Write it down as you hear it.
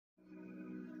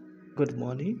Good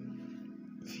morning,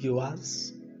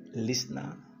 viewers,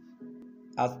 listener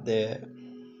out there.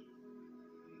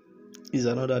 Is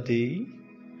another day,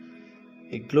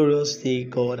 a glorious day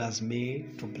God has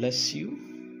made to bless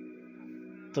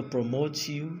you, to promote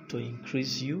you, to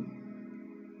increase you,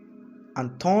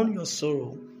 and turn your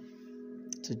sorrow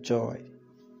to joy,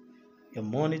 your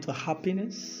mourning to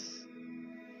happiness.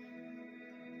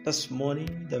 This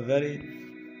morning, the very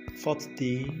 4th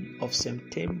day of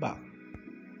September,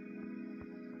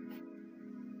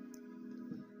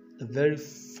 the very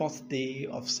 4th day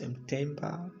of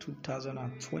September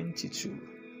 2022.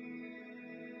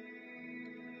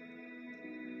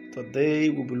 Today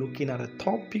we'll be looking at a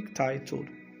topic titled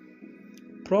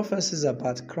Prophecies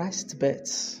about Christ's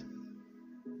birth.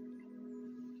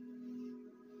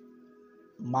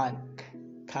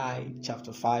 Micah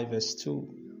chapter 5 verse 2.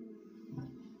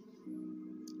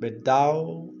 But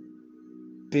thou,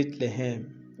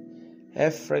 Bethlehem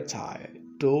Ephratah,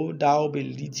 though thou be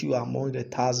little among the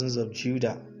thousands of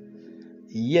Judah,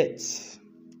 yet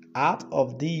out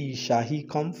of thee shall he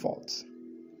come forth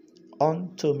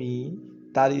unto me,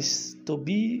 that is to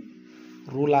be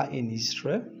ruler in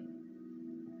Israel,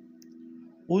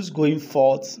 whose going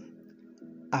forth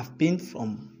have been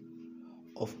from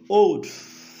of old,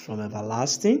 from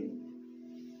everlasting.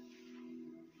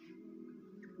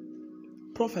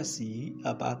 Prophecy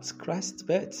about Christ's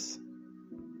birth.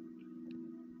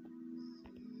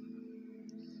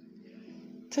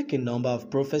 Take a number of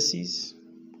prophecies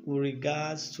with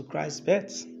regards to Christ's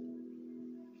birth.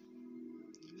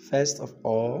 First of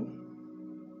all,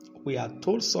 we are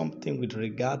told something with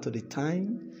regard to the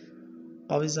time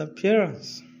of his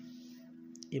appearance.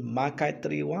 In Malachi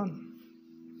 3:1,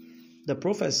 the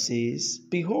prophet says,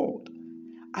 Behold,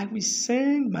 I will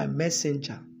send my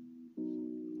messenger,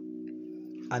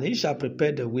 and he shall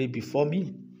prepare the way before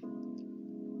me.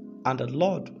 And the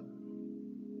Lord,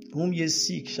 whom ye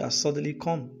seek, shall suddenly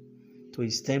come to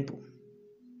his temple.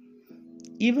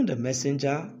 Even the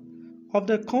messenger of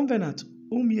the covenant,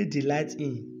 whom ye delight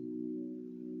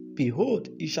in. Behold,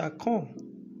 he shall come,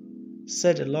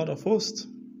 said the Lord of hosts.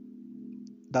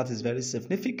 That is very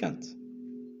significant.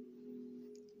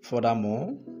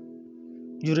 Furthermore,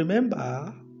 you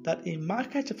remember that in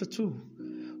Micah chapter 2,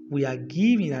 we are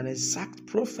given an exact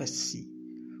prophecy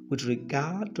with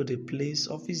regard to the place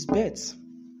of his birth.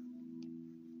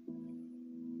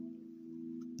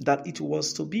 That it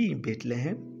was to be in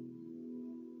Bethlehem.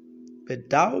 But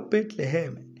thou,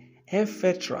 Bethlehem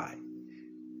Ephratah,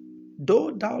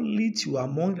 though thou little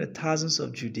among the thousands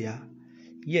of Judea,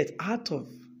 yet out of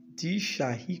thee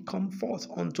shall he come forth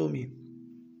unto me,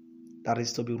 that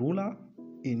is to be ruler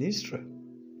in Israel,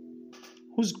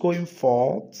 whose going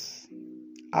forth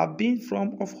have been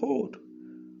from of old,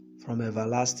 from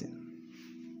everlasting.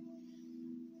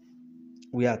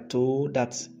 We are told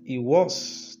that he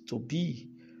was to be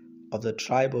of the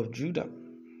tribe of Judah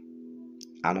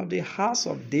and of the house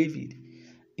of David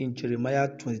in Jeremiah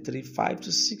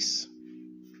 23:5-6.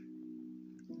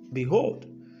 Behold,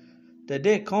 the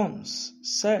day comes,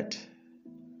 said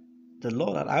the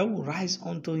Lord, that I will rise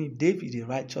unto him David a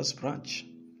righteous branch,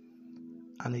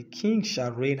 and a king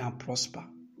shall reign and prosper,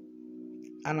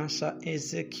 and I shall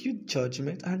execute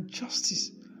judgment and justice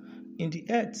in the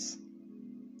earth.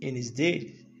 In his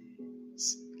days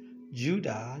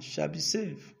Judah shall be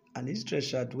saved, and Israel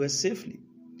shall dwell safely.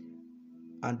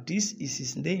 And this is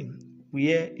his name,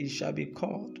 where it shall be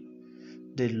called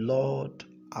the Lord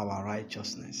our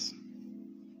righteousness.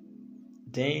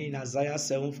 Then in Isaiah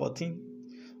 7:14,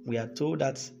 we are told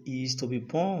that he is to be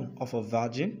born of a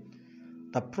virgin.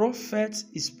 The prophet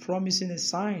is promising a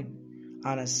sign,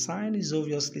 and a sign is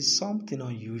obviously something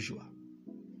unusual.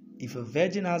 If a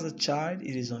virgin has a child,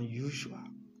 it is unusual,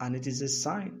 and it is a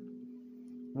sign.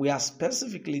 We are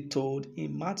specifically told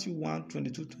in Matthew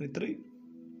 1:22-23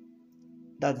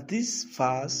 that this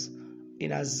verse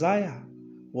in Isaiah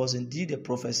was indeed a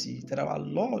prophecy that our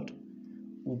Lord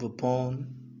will be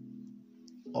born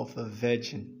of a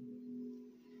virgin.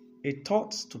 A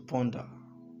thought to ponder.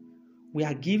 We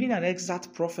are given an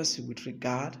exact prophecy with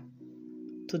regard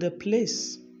to the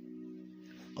place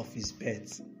of his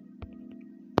birth.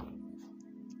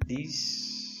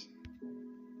 This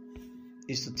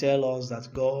is to tell us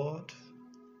that God,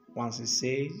 once he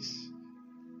says,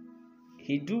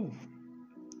 he do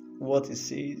what he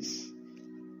says.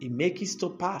 He makes it to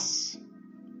pass.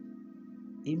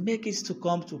 He makes it to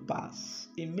come to pass.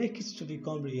 He makes it to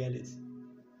become reality.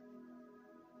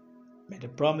 May the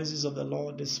promises of the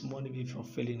Lord this morning be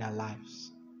fulfilled in our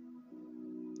lives.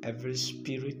 Every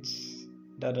spirit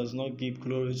that does not give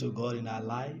glory to God in our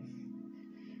life,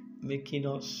 making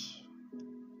us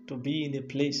to be in a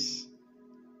place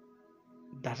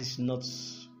that is not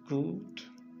good,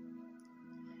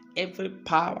 every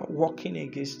power working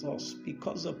against us,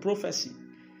 because the prophecy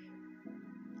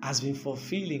has been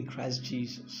fulfilled in Christ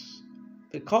Jesus.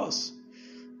 Because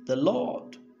the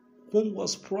Lord, whom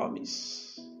was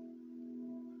promised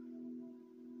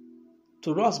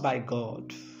to us by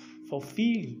God,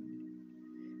 fulfill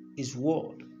His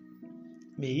word.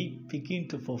 May He begin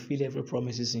to fulfill every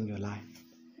promises in your life.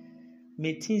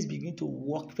 May things begin to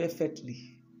work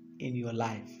perfectly in your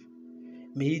life.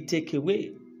 May He take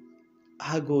away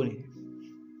agony,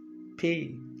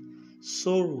 pain,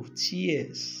 sorrow,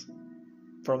 tears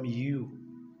from you.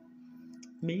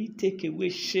 May He take away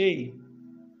shame,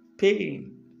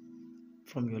 pain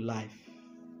from your life.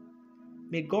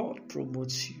 May God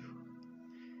promote you.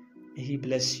 May He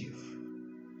bless you.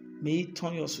 May He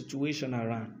turn your situation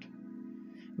around.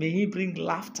 May He bring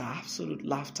laughter, absolute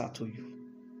laughter to you.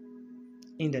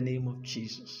 In the name of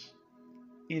Jesus.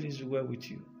 It is well with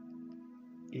you.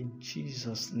 In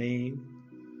Jesus'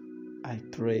 name, I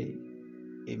pray.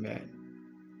 Amen.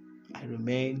 I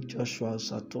remain Joshua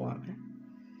Osatohanmwen.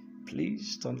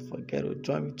 Please don't forget to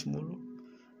join me tomorrow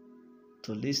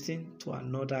to listen to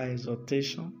another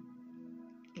exhortation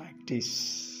like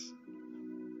this.